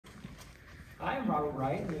I'm Robert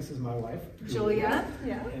Wright, and this is my wife, Julia.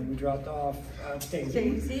 Yeah. And we dropped off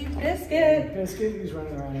Stacy, Biscuit. Biscuit, who's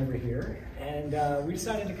running around over here. And we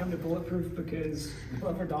decided to come to Bulletproof because we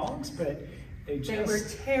love our dogs, but they were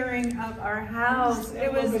tearing up our house.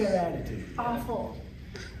 It was a bit of attitude. awful.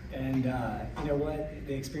 And you know what?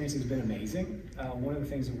 The experience has been amazing. One of the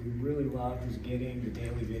things that we really loved was getting the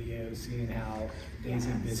daily videos, seeing how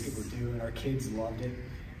Daisy and Biscuit were doing. Our kids loved it.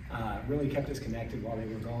 Really kept us connected while they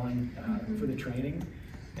were gone for the training.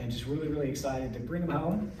 And just really excited to bring them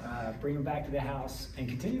home, bring them back to the house, and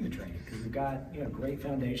continue the training because we've got a great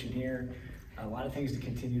foundation here, a lot of things to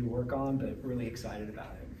continue to work on, but really excited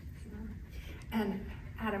about it. And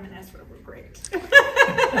Adam and Ezra were great.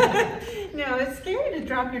 No, it's scary to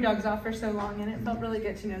drop your dogs off for so long, and it felt really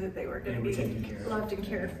good to know that they were going to be loved and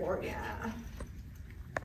cared for. Yeah.